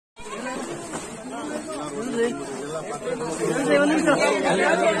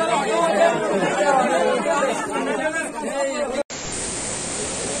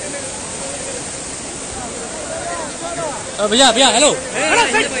भैया भैया हेलो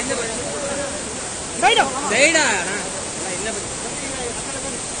भैया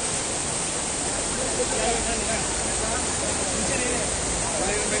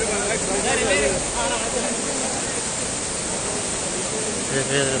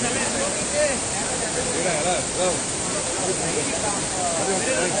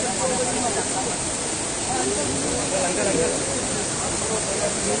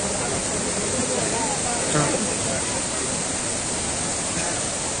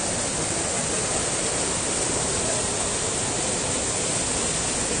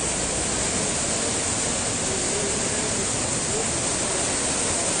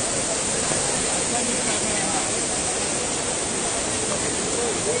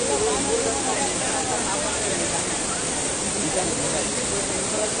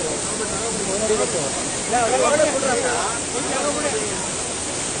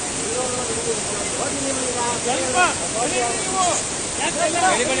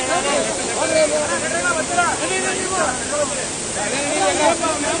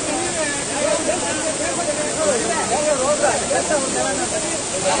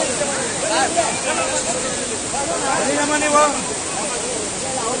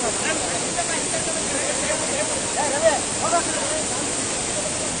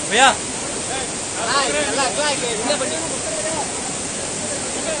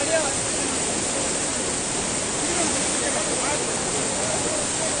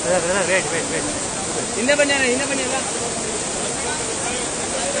वेट ಹಿಂದೆ ಬನ್ನಿ ಅಲ್ಲ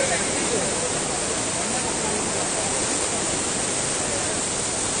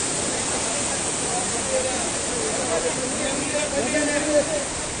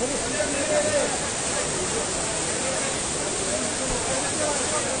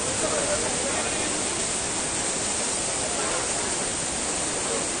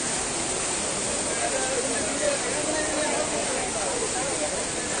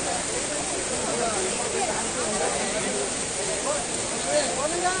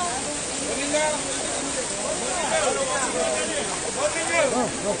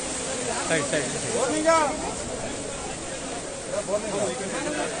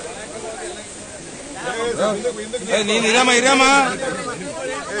ನೀನ್ ಇರಮ್ಮ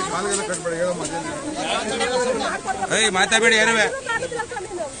ಮಾತಾಡಬೇಡಿ ಯಾರವೇ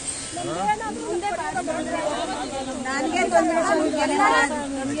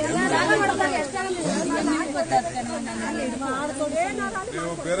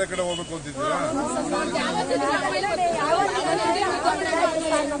ನೀವು ಬೇರೆ ಕಡೆ ಹೋಗ್ಬೇಕು ಅಂತಿದ್ದೀರಾ?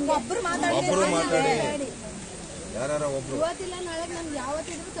 ಒಬ್ರು ಮಾತಾಡಿ ಯಾರು ಒಬ್ರು ಇವತ್ತಿಲ್ಲ ನಾಳೆ ನಮ್ಗೆ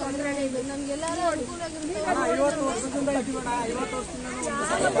ಯಾವತ್ತಿದ್ರು ತೊಂದರೆ ಇಲ್ಲ ನಮ್ಗೆಲ್ಲರೂ ಅನುಕೂಲ ಆಗಿರುತ್ತೆ 50 ವರ್ಷದಿಂದ ಇದ್ದೀವಣ 50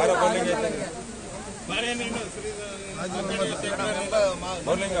 ವರ್ಷದಿಂದ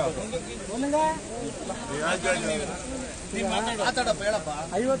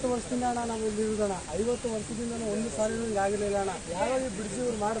ಐವತ್ತು ವರ್ಷದಿಂದ ಅಣ್ಣ ನಾವು ಇಲ್ಲಿ ಇರೋಣ 50 ವರ್ಷದಿಂದ ಒಂದು ಸಾರಿ ಆಗಿರ್ಲಿಲ್ಲ ಅಣ್ಣ ಯಾವಾಗ ಬ್ರಿಡ್ಜ್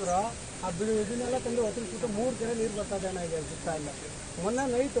ಇವ್ರು ಮಾಡಿದ್ರು ಆ ಇದನ್ನೆಲ್ಲ ತಂದು ಹೊತ್ತಿಸ್ಬಿಟ್ಟು 3 ಕೆರೆ ನೀರು ಬರ್ತದೆ ಅಣ್ಣ ಈಗ ಸಿಗ್ತಾ ಇಲ್ಲ ಮೊನ್ನೆ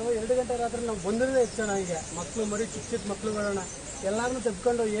ನೈಟು 2 ಗಂಟೆ ರಾತ್ರಿ ನಾವು ಬಂದಿರೋದೇ ಹೆಚ್ಚಣ ಈಗ ಮಕ್ಕಳು ಮರಿ ಚಿಕ್ಕ ಮಕ್ಕಳುಗಳಣ್ಣ ಎಲ್ಲಾರನ್ನೂ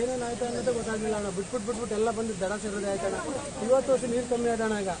ತೆಗೆದುಕೊಂಡು ಏನೇನಾಯ್ತು ಅನ್ನೋದೇ ಗೊತ್ತಾಗಲಿಲ್ಲ ಅಣ್ಣ ಬಿಟ್ಬಿಟ್ಟು ಎಲ್ಲ ಬಂದು ದಡ ಸೇರೋದೇ ಆಯ್ತಣ್ಣ 50 ವರ್ಷ ನೀರು ಕಮ್ಮಿ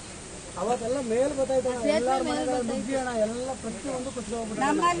ಆಯ್ತಣ್ಣ ಈಗ ಅವತ್ತೆಲ್ಲ ಮೇಲ್ ಗೊತ್ತಾಯ್ತಣ್ಣ ಎಲ್ಲಾರ ಮನೆಗಳು ನುಗ್ಗಿ ಅಣ್ಣ ಎಲ್ಲ ಪ್ರತಿಯೊಂದು ಕುಚ್ಕೊಂಡ್ಬಿಟ್ಟು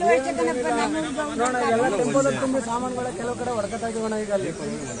ಎಲ್ಲ ಟೆಂಪೋದಲ್ಲಿ ತುಂಬಿ ಸಾಮಾನುಗಳ ಕೆಲವು ಕಡೆ ಹೊಡ್ಕತ್ತಾಗಿವಣ್ಣ ಈಗ ಅಲ್ಲಿ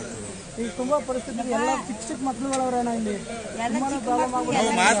ಈಗ ತುಂಬಾ ಪರಿಸ್ಥಿತಿ ಎಲ್ಲ ಚಿಕ್ಕ ಮಕ್ಕಳುಗಳವ್ರಣ್ಣ ಇಲ್ಲಿ ತುಂಬಾನೇ ಪ್ರಾಬ್ಲಮ್ ಆಗ್ಬಿಟ್ಟು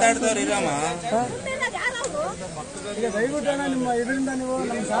ಈಗ ದಯವಿಟ್ಟು ಅಣ್ಣ ನಿಮ್ಮ ಇದರಿಂದ ನೀವು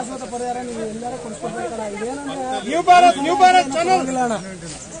ನಮ್ಮ ಶಾಶ್ವತ ಪರಿಹಾರ ನೀವು ಎಲ್ಲಾರು ಕೊಡಿಸ್ಕೊಡ್ಬೇಕಣ್ಣ ಇದೇನಂದ್ರೆ ಅಣ್ಣ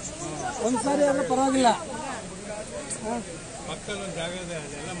ಒಂದ್ಸಾರಿ ಆದ್ರೆ ಪರವಾಗಿಲ್ಲ ಪಕ್ಕದೊಂದು ಜಾಗ ಇದೆ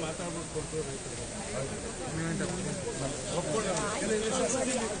ಅಲ್ಲೆಲ್ಲ ಮಾತಾಡ್ಬಿಟ್ಟು ಕೊಡ್ತೀವಿ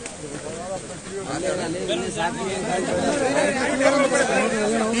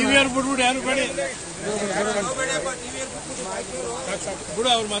ಬಿಡ್ಬಿಡು ಯಾರು ಬೇಡಿ ಬಿಡು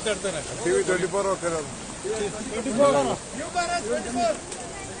ಅವ್ರು ಮಾತಾಡ್ತಾರೆ ಟಿವಿ 24 ಹೋಗ್ತಾರೆ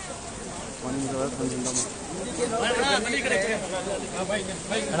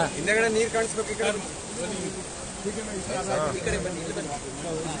ಹಿಂದೆಗಡೆ ನೀರು ಕಾಣಿಸ್ಬೇಕು ಈ ಕಡೆ ಬನ್ನಿ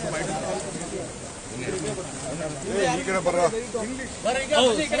ಈ ಕಡೆ ಬರ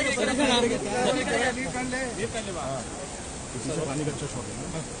पानी का चश्मा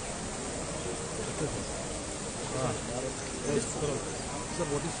Sir,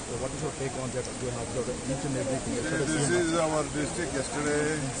 what is your take on that? You have observed each and everything. This is our district. Yesterday,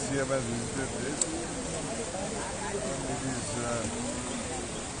 CM has visited this. It is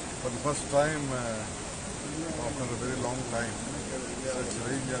for the first time after a very long time, such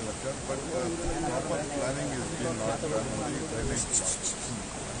range and lecture, but proper planning is being not done on the drainage part.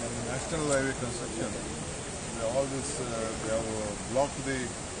 And national highway construction, all this, they have blocked the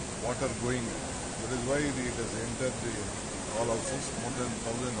water going. That is why it has entered all houses. More than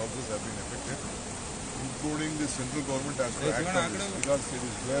 1,000 houses have been affected, including the central government has to act on this because it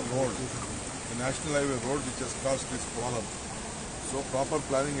is their road, the national highway road, which has caused this problem. So proper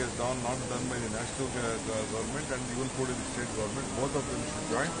planning is not done by the national government and even including the state government. Both of them should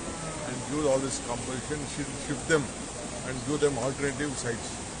join and give all this compulsion, shift them and give them alternative sites.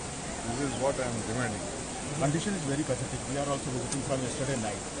 This is what I am demanding. The condition is very pathetic. We are also visiting from yesterday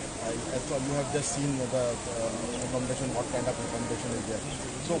night. As well, you have just seen the accommodation, what kind of accommodation is there.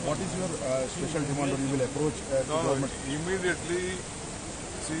 So what is your special demand, or you will approach the government? Immediately,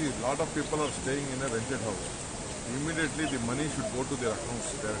 see, a lot of people are staying in a rented house. Immediately the money should go to their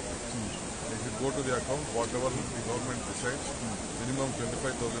accounts directly. They should go to their account, whatever the government decides, minimum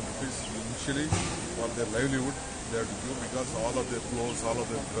 25,000 rupees initially for their livelihood they have to give, because all of their clothes, all of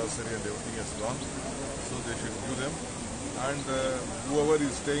their grocery and everything has gone. So they should give them. And whoever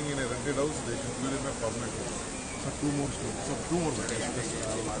is staying in a rented house, they should give them a permanent house. So two more questions.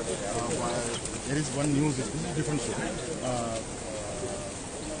 There is one news, this is a different story.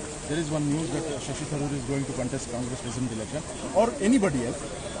 There is one news that Shashi Tharoor is going to contest Congress president election, or anybody else.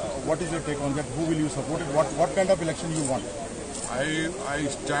 What is your take on that? Who will you support it? What kind of election you want? I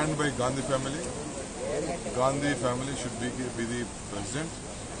stand by Gandhi family. Gandhi family should be the president.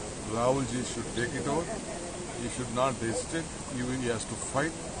 Rahul ji should take it over. He should not hesitate. He has to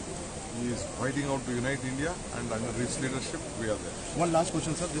fight. He is fighting out to unite India, and under his leadership, we are there. One last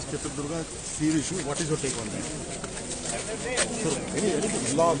question, sir. This Chitradurga sea issue, what is your take on that? Sir,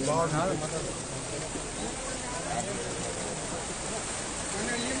 anything? Law.